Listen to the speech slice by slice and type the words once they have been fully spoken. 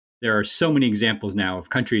There are so many examples now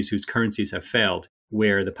of countries whose currencies have failed,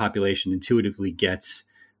 where the population intuitively gets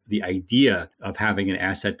the idea of having an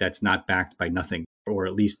asset that's not backed by nothing, or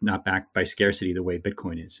at least not backed by scarcity the way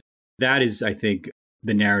Bitcoin is. That is, I think,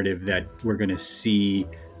 the narrative that we're going to see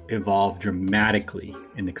evolve dramatically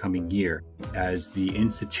in the coming year as the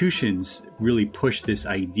institutions really push this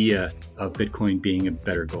idea of Bitcoin being a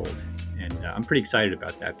better gold. And I'm pretty excited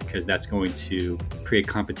about that because that's going to create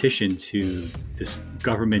competition to this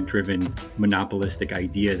government-driven monopolistic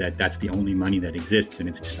idea that that's the only money that exists, and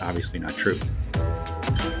it's just obviously not true.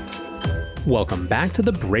 Welcome back to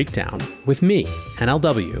The Breakdown with me,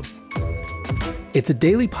 NLW. It's a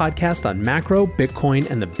daily podcast on macro, Bitcoin,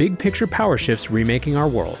 and the big picture power shifts remaking our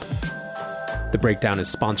world. The Breakdown is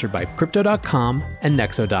sponsored by Crypto.com and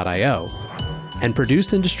Nexo.io, and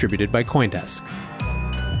produced and distributed by CoinDesk.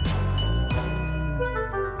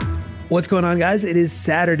 What's going on, guys? It is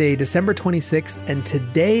Saturday, December 26th, and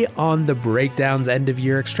today on The Breakdown's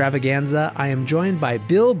end-of-year extravaganza, I am joined by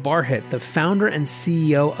Bill Barhydt, the founder and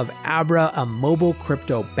CEO of Abra, a mobile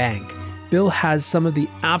crypto bank. Bill has some of the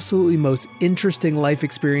absolutely most interesting life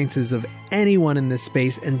experiences of anyone in this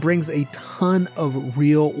space and brings a ton of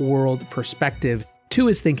real-world perspective to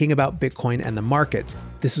his thinking about Bitcoin and the markets.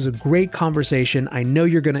 This was a great conversation. I know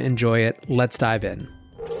you're going to enjoy it. Let's dive in.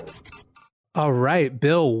 All right,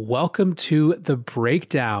 Bill, welcome to The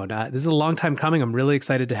Breakdown. This is a long time coming. I'm really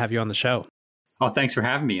excited to have you on the show. Oh, thanks for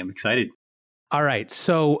having me. I'm excited. All right,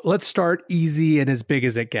 so let's start easy and as big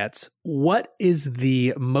as it gets. What is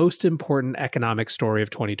the most important economic story of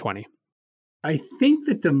 2020? I think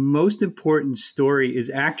that the most important story is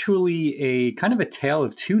actually a kind of a tale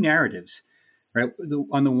of two narratives, right?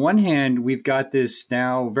 On the one hand, we've got this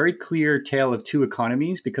now very clear tale of two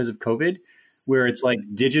economies because of COVID, where it's like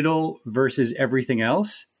digital versus everything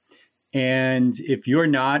else. And if you're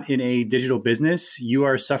not in a digital business, you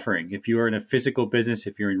are suffering. If you are in a physical business,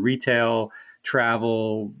 if you're in retail,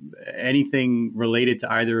 travel, anything related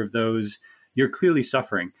to either of those, you're clearly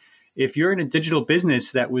suffering. If you're in a digital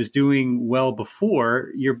business that was doing well before,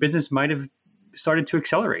 your business might have started to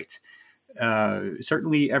accelerate.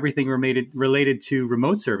 Certainly everything related to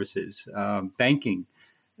remote services, banking,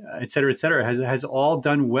 et cetera, has all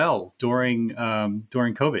done well during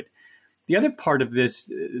COVID. The other part of this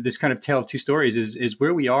kind of tale of two stories is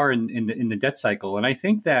where we are in the debt cycle. And I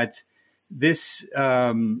think that this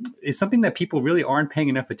is something that people really aren't paying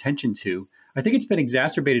enough attention to. I think it's been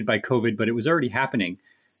exacerbated by COVID, but it was already happening.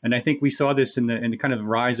 And I think we saw this in the kind of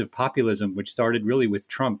rise of populism, which started really with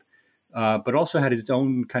Trump, but also had its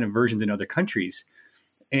own kind of versions in other countries.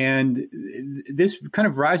 And this kind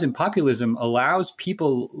of rise in populism allows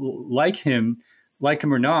people like him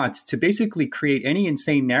or not, to basically create any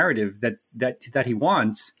insane narrative that he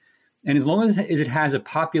wants. And as long as it has a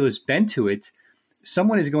populist bent to it,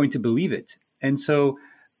 someone is going to believe it. And so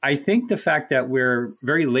I think the fact that we're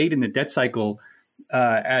very late in the debt cycle,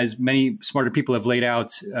 as many smarter people have laid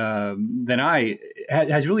out than I,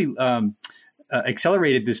 has really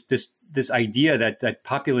accelerated this idea that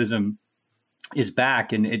populism is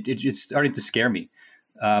back, and it's starting to scare me.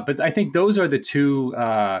 But I think those are the two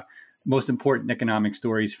most important economic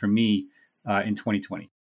stories for me in 2020.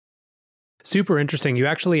 Super interesting. You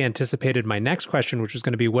actually anticipated my next question, which was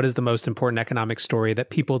going to be, what is the most important economic story that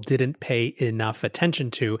people didn't pay enough attention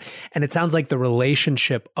to? And it sounds like the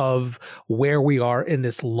relationship of where we are in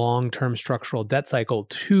this long-term structural debt cycle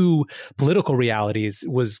to political realities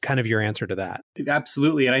was kind of your answer to that.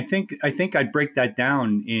 Absolutely. And I think I'd break that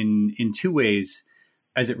down in two ways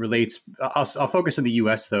as it relates. I'll focus on the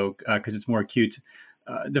US, though, because it's more acute.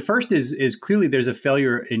 The first is clearly there's a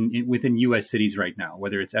failure within U.S. cities right now,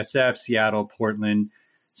 whether it's SF, Seattle, Portland,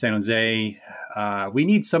 San Jose. We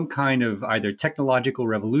need some kind of either technological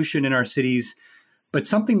revolution in our cities, but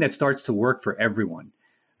something that starts to work for everyone.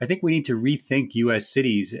 I think we need to rethink U.S.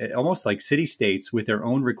 cities, almost like city states, with their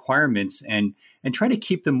own requirements and try to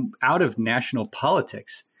keep them out of national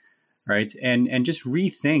politics, right? And just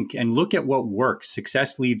rethink and look at what works.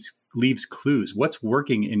 Success leaves clues. What's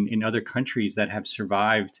working in other countries that have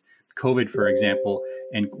survived COVID, for example,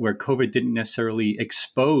 and where COVID didn't necessarily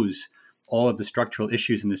expose all of the structural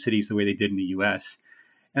issues in the cities the way they did in the US.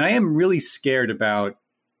 And I am really scared about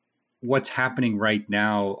what's happening right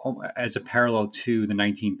now as a parallel to the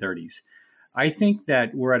 1930s. I think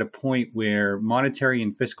that we're at a point where monetary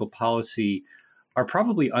and fiscal policy are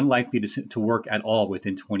probably unlikely to work at all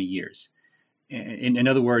within 20 years. In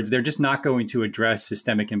other words, they're just not going to address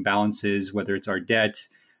systemic imbalances, whether it's our debt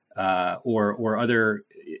or other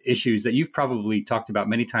issues that you've probably talked about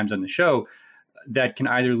many times on the show that can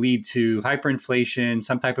either lead to hyperinflation,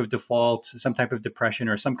 some type of default, some type of depression,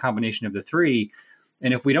 or some combination of the three.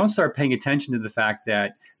 And if we don't start paying attention to the fact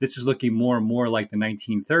that this is looking more and more like the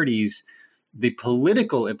 1930s, the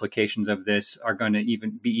political implications of this are going to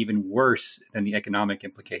be even worse than the economic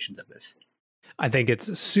implications of this. I think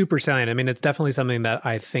it's super salient. I mean, it's definitely something that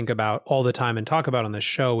I think about all the time and talk about on the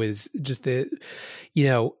show is just on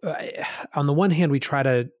the one hand, we try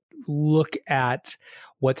to look at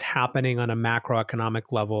what's happening on a macroeconomic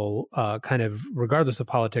level, kind of regardless of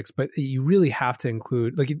politics, but you really have to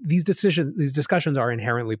include like these discussions are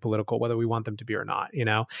inherently political, whether we want them to be or not,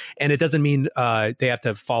 and it doesn't mean they have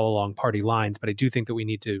to follow along party lines, but I do think that we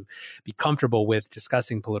need to be comfortable with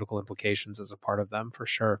discussing political implications as a part of them for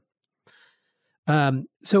sure.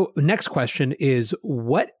 So next question is,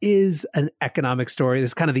 what is an economic story? This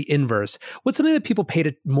is kind of the inverse. What's something that people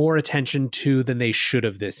paid more attention to than they should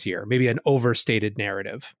have this year? Maybe an overstated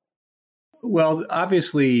narrative. Well,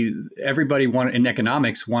 obviously, everybody in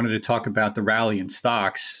economics wanted to talk about the rally in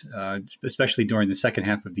stocks, especially during the second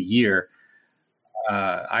half of the year.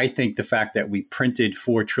 I think the fact that we printed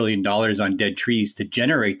 $4 trillion on dead trees to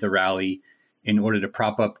generate the rally in order to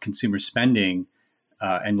prop up consumer spending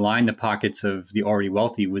and line the pockets of the already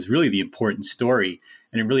wealthy was really the important story.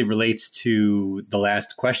 And it really relates to the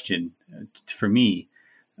last question for me.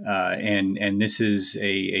 And this is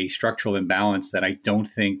a structural imbalance that I don't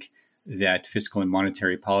think that fiscal and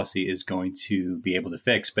monetary policy is going to be able to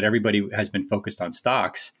fix. But everybody has been focused on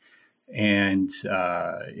stocks. And,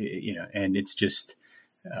 and it's just,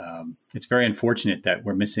 it's very unfortunate that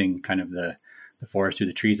we're missing kind of the forest through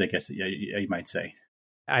the trees, I guess you might say.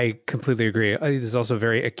 I completely agree. This is also a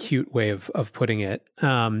very acute way of putting it.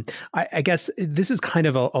 I guess this is kind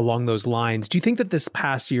of along those lines. Do you think that this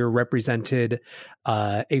past year represented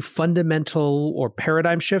a fundamental or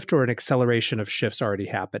paradigm shift or an acceleration of shifts already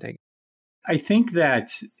happening? I think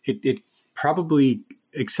that it probably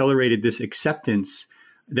accelerated this acceptance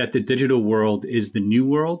that the digital world is the new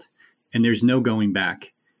world and there's no going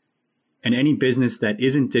back. And any business that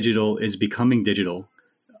isn't digital is becoming digital,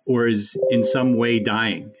 or is in some way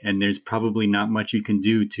dying, and there's probably not much you can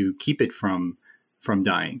do to keep it from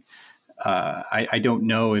dying. I don't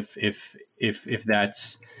know if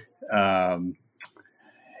that's I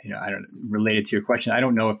don't related to your question. I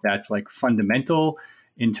don't know if that's like fundamental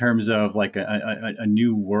in terms of like a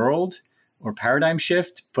new world or paradigm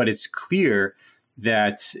shift, but it's clear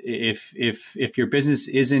that if your business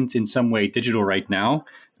isn't in some way digital right now,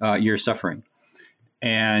 you're suffering.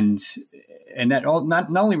 And that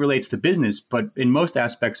not only relates to business, but in most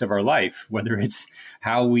aspects of our life, whether it's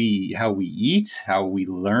how we eat, how we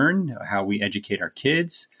learn, how we educate our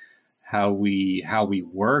kids, how we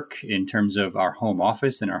work in terms of our home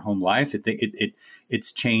office and our home life.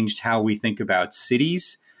 It's changed how we think about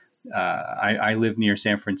cities. I live near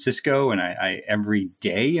San Francisco, and I every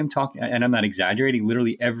day am talking, and I'm not exaggerating,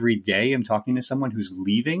 literally every day I'm talking to someone who's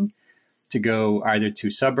leaving to go either to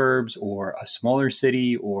suburbs or a smaller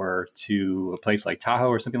city or to a place like Tahoe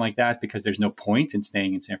or something like that, because there's no point in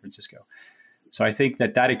staying in San Francisco. So I think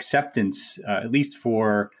that exceptance, at least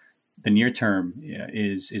for the near term,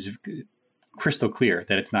 is crystal clear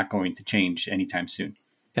that it's not going to change anytime soon.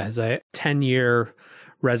 Yeah, as a 10-year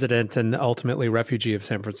resident and ultimately refugee of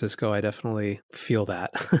San Francisco, I definitely feel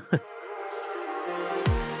that.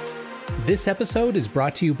 This episode is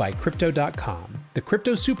brought to you by Crypto.com, the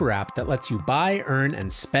crypto super app that lets you buy, earn,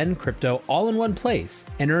 and spend crypto all in one place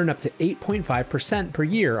and earn up to 8.5% per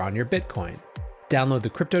year on your Bitcoin. Download the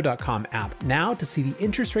Crypto.com app now to see the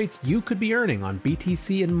interest rates you could be earning on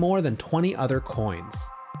BTC and more than 20 other coins.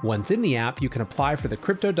 Once in the app, you can apply for the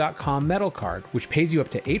Crypto.com Metal Card, which pays you up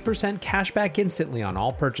to 8% cash back instantly on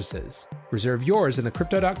all purchases. Reserve yours in the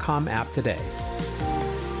Crypto.com app today.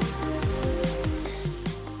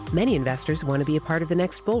 Many investors want to be a part of the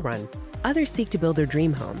next bull run. Others seek to build their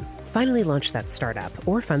dream home, finally launch that startup,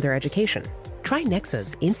 or fund their education. Try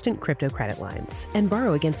Nexo's instant crypto credit lines and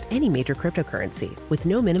borrow against any major cryptocurrency with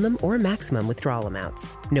no minimum or maximum withdrawal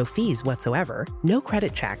amounts, no fees whatsoever, no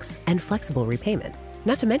credit checks, and flexible repayment.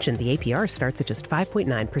 Not to mention the APR starts at just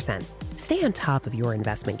 5.9%. Stay on top of your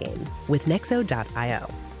investment game with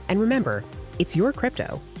Nexo.io. And remember, it's your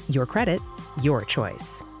crypto, your credit, your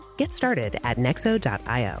choice. Get started at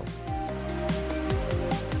Nexo.io.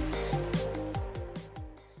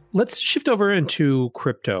 Let's shift over into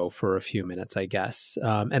crypto for a few minutes, I guess.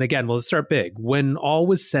 And again, we'll start big. When all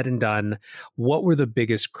was said and done, what were the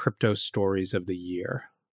biggest crypto stories of the year?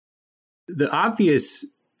 The obvious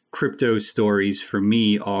crypto stories for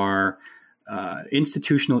me are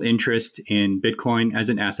institutional interest in Bitcoin as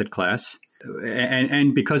an asset class.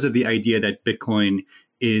 And because of the idea that Bitcoin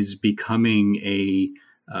is becoming a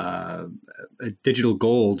digital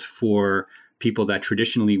gold for people that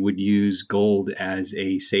traditionally would use gold as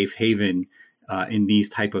a safe haven in these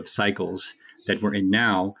type of cycles that we're in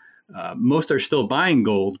now. Most are still buying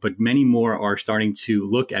gold, but many more are starting to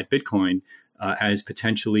look at Bitcoin as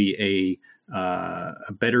potentially a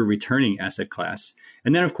better returning asset class.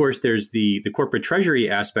 And then, of course, there's the corporate treasury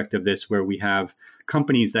aspect of this, where we have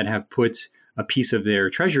companies that have put a piece of their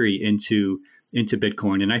treasury into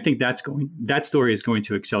Bitcoin. And I think that story is going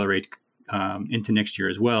to accelerate into next year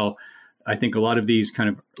as well. I think a lot of these kind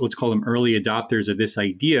of, let's call them early adopters of this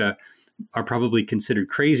idea, are probably considered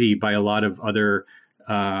crazy by a lot of other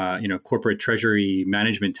corporate treasury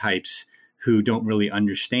management types who don't really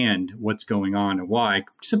understand what's going on and why,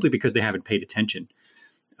 simply because they haven't paid attention.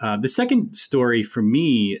 The second story for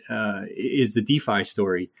me is the DeFi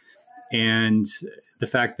story, and the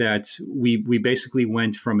fact that we basically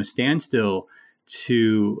went from a standstill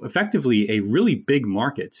to effectively a really big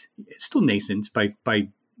market. It's still nascent by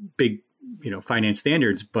big finance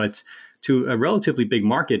standards, but to a relatively big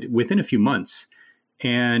market within a few months.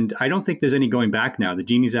 And I don't think there's any going back now. The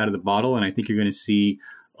genie's out of the bottle, and I think you're going to see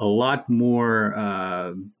a lot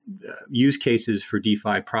more use cases for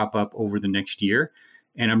DeFi prop up over the next year.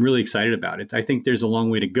 And I'm really excited about it. I think there's a long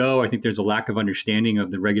way to go. I think there's a lack of understanding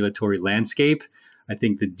of the regulatory landscape. I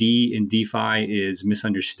think the D in DeFi is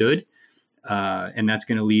misunderstood, and that's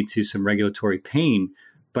going to lead to some regulatory pain.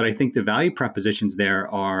 But I think the value propositions there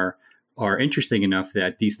are interesting enough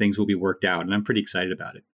that these things will be worked out, and I'm pretty excited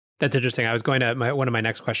about it. That's interesting. I was going to, one of my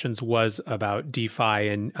next questions was about DeFi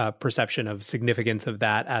and perception of significance of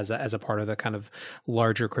that as a part of the kind of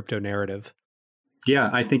larger crypto narrative.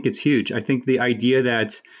 Yeah, I think it's huge. I think the idea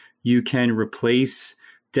that you can replace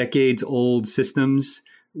decades old systems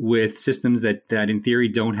with systems that in theory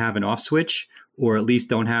don't have an off switch, or at least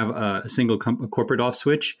don't have a single corporate off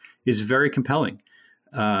switch, is very compelling.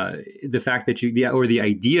 The fact that the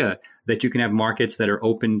idea that you can have markets that are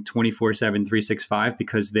open 24/7, 365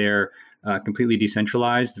 because they're completely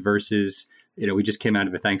decentralized versus, we just came out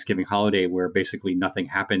of a Thanksgiving holiday where basically nothing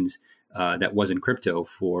happened that wasn't crypto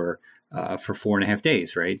for 4.5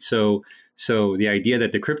 days, right? So the idea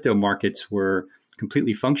that the crypto markets were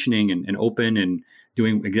completely functioning and open and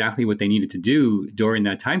doing exactly what they needed to do during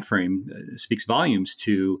that time frame speaks volumes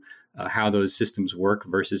to how those systems work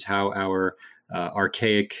versus how our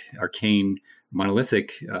arcane,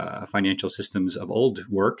 monolithic financial systems of old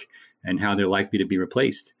work, and how they're likely to be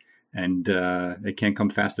replaced. And it can't come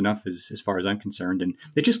fast enough as far as I'm concerned. And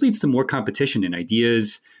it just leads to more competition in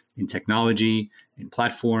ideas, in technology, in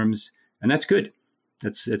platforms. And that's good.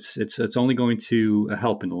 It's only going to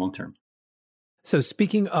help in the long term. So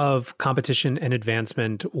speaking of competition and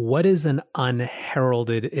advancement, what is an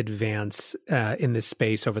unheralded advance in this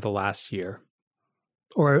space over the last year?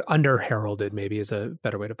 Or under-heralded, maybe, is a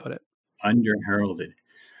better way to put it. Under-heralded.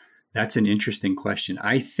 That's an interesting question.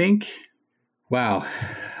 I think, wow.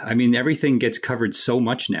 I mean, everything gets covered so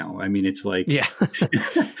much now. I mean, it's like, yeah.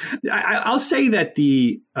 I'll say that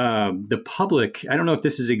the public, I don't know if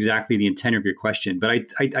this is exactly the intent of your question, but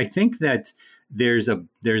I think that there's a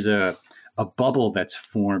bubble that's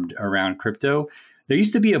formed around crypto. There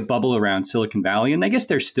used to be a bubble around Silicon Valley, and I guess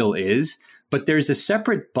there still is, but there's a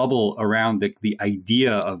separate bubble around the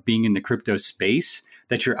idea of being in the crypto space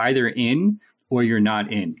that you're either in or you're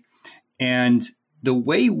not in. And the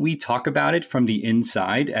way we talk about it from the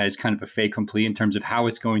inside as kind of a fait accompli in terms of how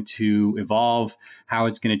it's going to evolve, how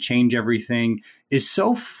it's going to change everything, is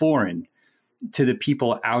so foreign to the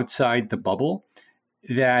people outside the bubble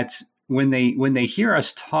that when they hear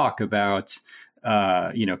us talk about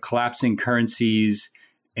collapsing currencies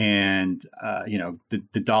and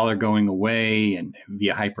the dollar going away and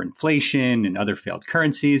via hyperinflation and other failed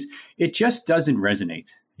currencies, it just doesn't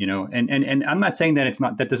resonate. And I'm not saying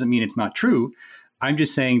that doesn't mean it's not true. I'm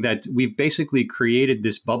just saying that we've basically created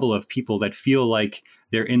this bubble of people that feel like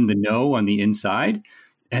they're in the know on the inside,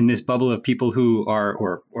 and this bubble of people who are,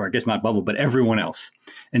 or I guess not bubble, but everyone else.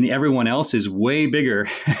 And the everyone else is way bigger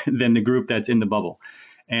than the group that's in the bubble.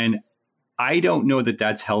 And I don't know that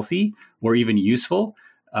that's healthy or even useful,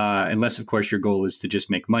 unless, of course, your goal is to just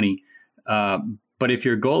make money. But if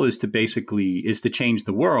your goal is to change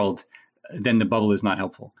the world, then the bubble is not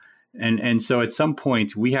helpful. And so at some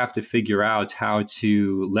point, we have to figure out how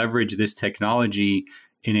to leverage this technology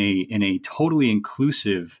in a totally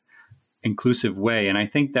inclusive way. And I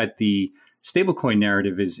think that the stablecoin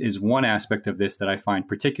narrative is one aspect of this that I find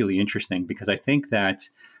particularly interesting, because I think that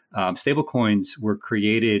stablecoins were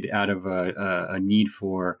created out of a need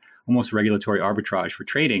for almost regulatory arbitrage for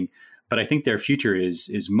trading. But I think their future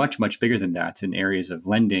is much, much bigger than that in areas of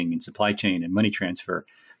lending and supply chain and money transfer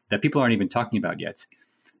that people aren't even talking about yet.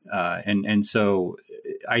 And so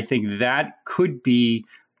I think that could be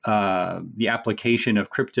the application of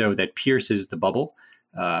crypto that pierces the bubble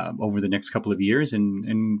over the next couple of years,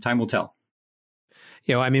 and time will tell.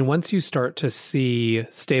 I mean, once you start to see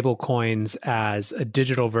stable coins as a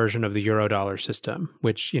digital version of the Eurodollar system,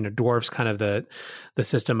 which dwarfs kind of the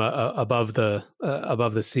system above the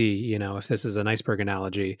sea, if this is an iceberg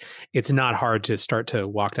analogy, it's not hard to start to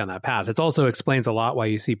walk down that path. It also explains a lot why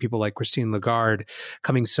you see people like Christine Lagarde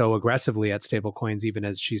coming so aggressively at stable coins, even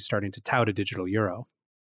as she's starting to tout a digital euro.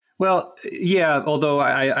 Well, yeah, although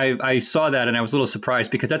I saw that and I was a little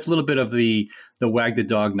surprised, because that's a little bit of the wag the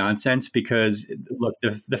dog nonsense. Because look,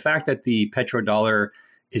 the fact that the petrodollar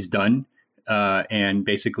is done and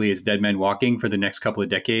basically is dead men walking for the next couple of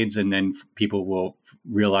decades, and then people will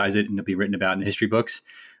realize it and it'll be written about in the history books,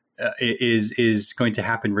 is going to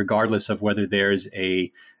happen regardless of whether there's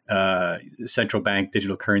a central bank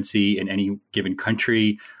digital currency in any given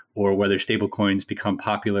country or whether stablecoins become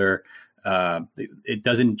popular. It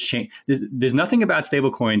doesn't change. There's nothing about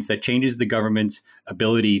stablecoins that changes the government's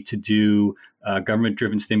ability to do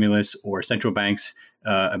government-driven stimulus or central banks'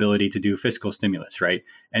 ability to do fiscal stimulus, right?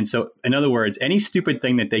 And so, in other words, any stupid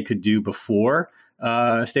thing that they could do before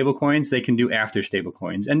stablecoins, they can do after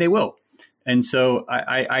stablecoins, and they will. And so,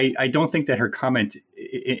 I don't think that her comment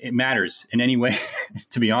it matters in any way,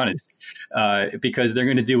 to be honest, because they're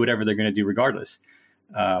going to do whatever they're going to do regardless.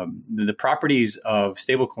 The properties of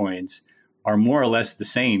stablecoins are more or less the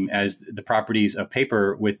same as the properties of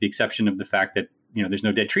paper, with the exception of the fact that there's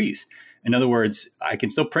no dead trees. In other words, I can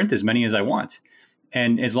still print as many as I want,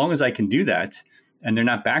 and as long as I can do that, and they're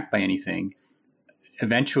not backed by anything,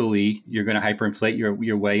 eventually you're going to hyperinflate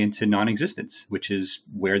your way into non-existence, which is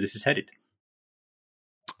where this is headed.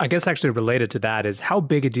 I guess actually related to that is, how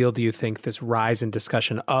big a deal do you think this rise in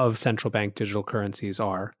discussion of central bank digital currencies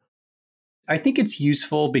are? I think it's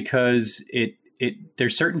useful because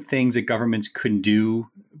there's certain things that governments couldn't do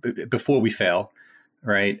before we fail,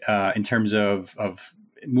 right? In terms of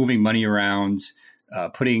moving money around,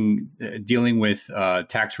 dealing with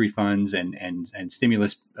tax refunds and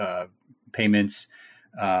stimulus payments,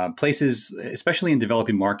 places, especially in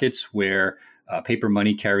developing markets where paper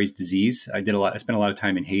money carries disease. I spent a lot of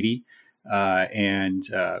time in Haiti, and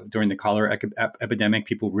during the cholera epidemic,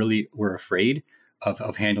 people really were afraid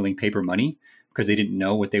of handling paper money because they didn't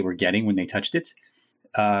know what they were getting when they touched it.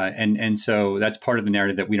 And so that's part of the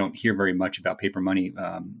narrative that we don't hear very much about paper money.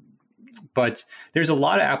 But there's a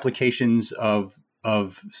lot of applications of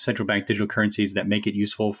central bank digital currencies that make it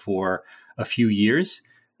useful for a few years.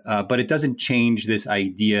 But it doesn't change this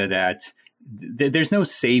idea that there's no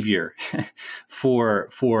savior for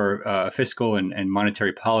fiscal and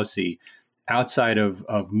monetary policy outside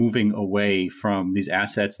of moving away from these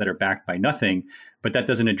assets that are backed by nothing. But that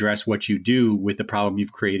doesn't address what you do with the problem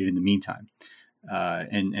you've created in the meantime.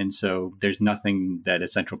 And so there's nothing that a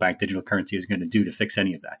central bank digital currency is going to do to fix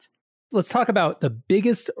any of that. Let's talk about the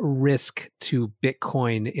biggest risk to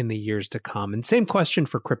Bitcoin in the years to come. And same question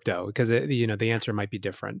for crypto, because the answer might be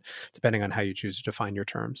different depending on how you choose to define your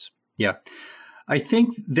terms. Yeah. I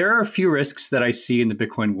think there are a few risks that I see in the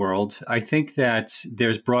Bitcoin world. I think that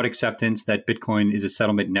there's broad acceptance that Bitcoin is a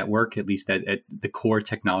settlement network, at least at the core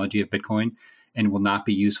technology of Bitcoin, and will not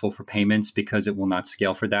be useful for payments because it will not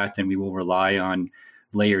scale for that. And we will rely on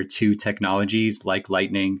layer 2 technologies like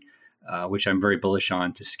Lightning, which I'm very bullish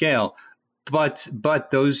on, to scale. But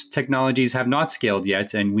those technologies have not scaled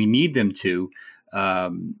yet, and we need them to.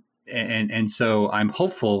 And so I'm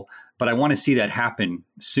hopeful, but I want to see that happen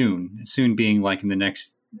soon being like in the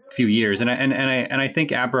next few years. And I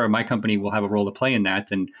think Abra, my company, will have a role to play in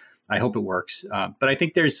that, and I hope it works. But I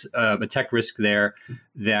think there's a tech risk there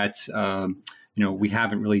that we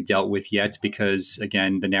haven't really dealt with yet, because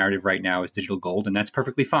again, the narrative right now is digital gold, and that's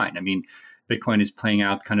perfectly fine. I mean, Bitcoin is playing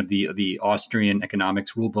out kind of the Austrian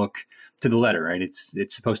economics rulebook to the letter, right? It's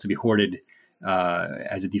supposed to be hoarded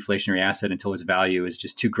as a deflationary asset until its value is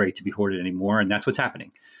just too great to be hoarded anymore, and that's what's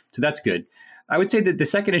happening. So that's good. I would say that the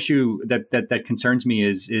second issue that concerns me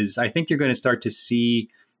is I think you're going to start to see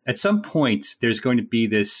at some point there's going to be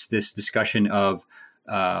this discussion of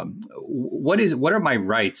what are my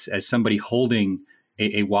rights as somebody holding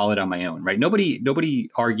a wallet on my own, right? Nobody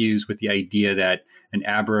argues with the idea that an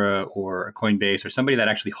Abra or a Coinbase or somebody that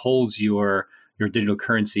actually holds your digital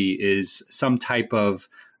currency is some type of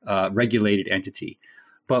regulated entity.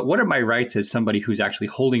 But what are my rights as somebody who's actually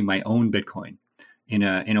holding my own Bitcoin in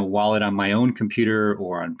a wallet on my own computer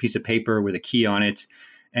or on a piece of paper with a key on it?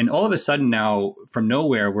 And all of a sudden now, from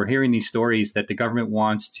nowhere, we're hearing these stories that the government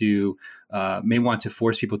may want to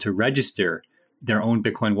force people to register their own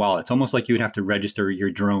Bitcoin wallets, almost like you would have to register your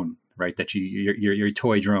drone, right? That your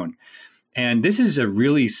toy drone. And this is a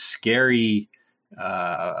really scary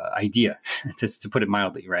idea, to put it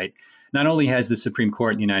mildly, right? Not only has the Supreme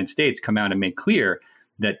Court in the United States come out and made clear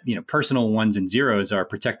that personal ones and zeros are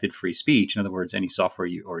protected free speech. In other words, any software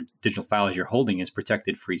or digital files you're holding is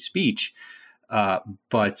protected free speech.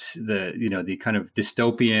 But the kind of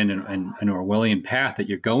dystopian and Orwellian path that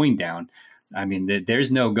you're going down, I mean,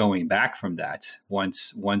 there's no going back from that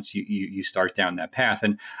once you start down that path.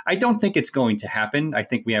 And I don't think it's going to happen. I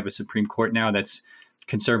think we have a Supreme Court now that's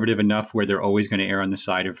conservative enough where they're always going to err on the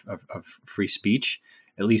side of free speech,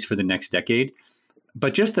 at least for the next decade.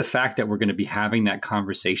 But just the fact that we're going to be having that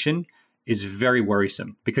conversation is very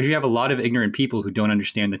worrisome, because you have a lot of ignorant people who don't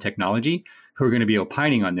understand the technology who are going to be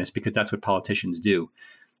opining on this, because that's what politicians do.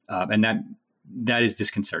 And that is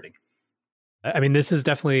disconcerting. I mean, this is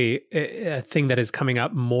definitely a thing that is coming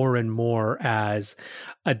up more and more as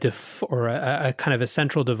a kind of a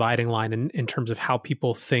central dividing line in terms of how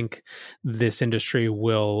people think this industry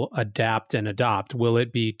will adapt and adopt. Will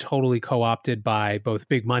it be totally co-opted by both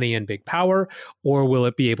big money and big power, or will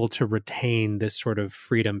it be able to retain this sort of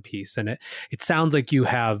freedom piece? And it sounds like you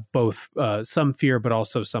have both some fear, but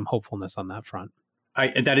also some hopefulness on that front.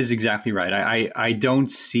 That is exactly right. I don't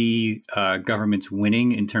see governments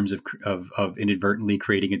winning in terms of inadvertently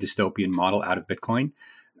creating a dystopian model out of Bitcoin,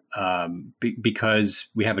 because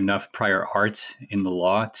we have enough prior art in the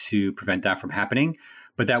law to prevent that from happening.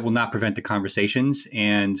 But that will not prevent the conversations.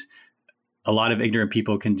 And a lot of ignorant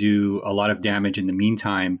people can do a lot of damage in the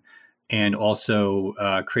meantime, and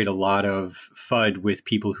also create a lot of FUD with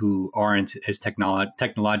people who aren't as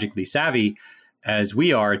technologically savvy as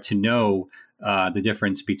we are to know the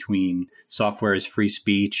difference between software as free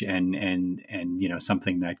speech and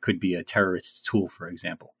something that could be a terrorist's tool, for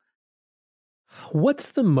example.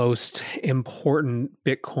 What's the most important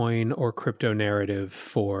Bitcoin or crypto narrative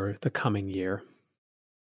for the coming year?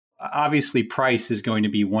 Obviously, price is going to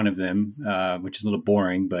be one of them, which is a little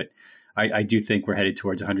boring, but I do think we're headed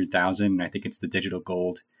towards 100,000. I think it's the digital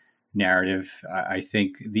gold narrative. I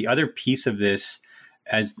think the other piece of this,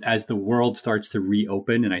 as the world starts to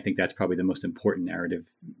reopen, and I think that's probably the most important narrative,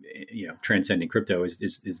 transcending crypto, is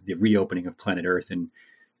the reopening of planet Earth in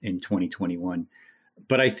 2021.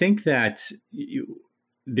 But I think that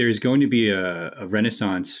there's going to be a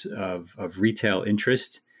renaissance of retail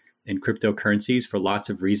interest in cryptocurrencies for lots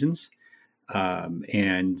of reasons.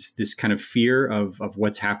 And this kind of fear of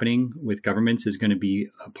what's happening with governments is going to be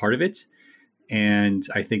a part of it. And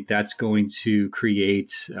I think that's going to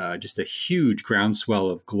create just a huge groundswell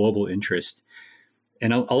of global interest.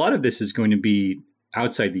 And a lot of this is going to be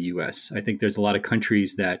outside the US. I think there's a lot of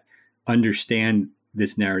countries that understand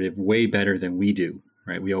this narrative way better than we do,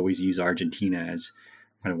 right? We always use Argentina as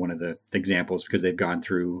kind of one of the examples because they've gone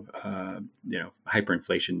through,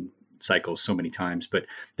 hyperinflation cycles so many times. But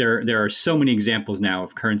there are so many examples now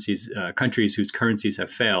of countries whose currencies have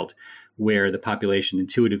failed, where the population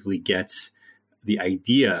intuitively gets the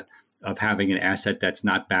idea of having an asset that's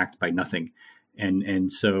not backed by nothing,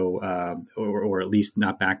 and so or at least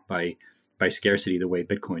not backed by scarcity the way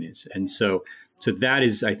Bitcoin is. And so that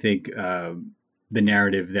is, I think, the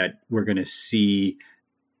narrative that we're going to see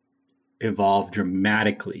evolve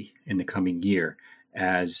dramatically in the coming year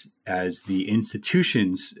as the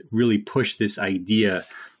institutions really push this idea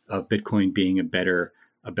of Bitcoin being a better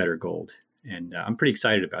gold. And I'm pretty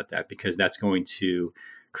excited about that, because that's going to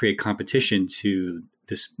create competition to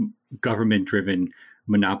this government-driven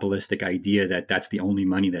monopolistic idea that that's the only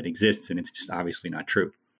money that exists. And it's just obviously not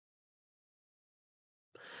true.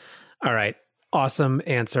 All right. Awesome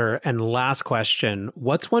answer. And last question.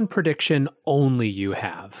 What's one prediction only you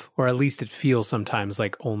have, or at least it feels sometimes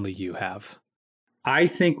like only you have? I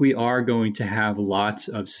think we are going to have lots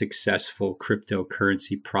of successful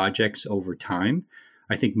cryptocurrency projects over time.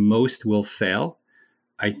 I think most will fail.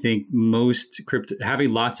 I think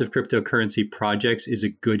having lots of cryptocurrency projects is a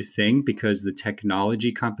good thing, because the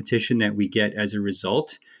technology competition that we get as a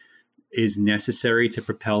result is necessary to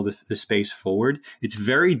propel the space forward. It's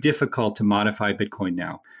very difficult to modify Bitcoin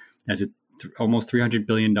now. As an almost $300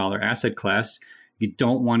 billion asset class, you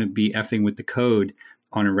don't want to be effing with the code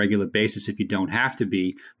on a regular basis if you don't have to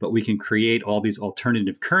be, but we can create all these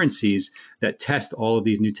alternative currencies that test all of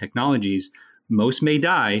these new technologies. Most may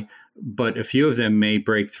die, but a few of them may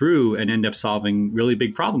break through and end up solving really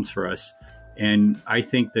big problems for us. And I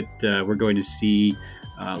think that we're going to see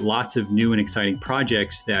lots of new and exciting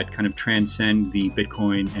projects that kind of transcend the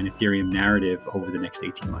Bitcoin and Ethereum narrative over the next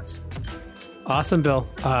 18 months. Awesome, Bill.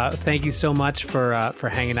 Thank you so much for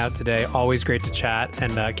hanging out today. Always great to chat,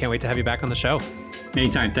 and can't wait to have you back on the show.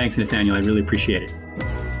 Anytime. Thanks, Nathaniel. I really appreciate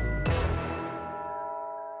it.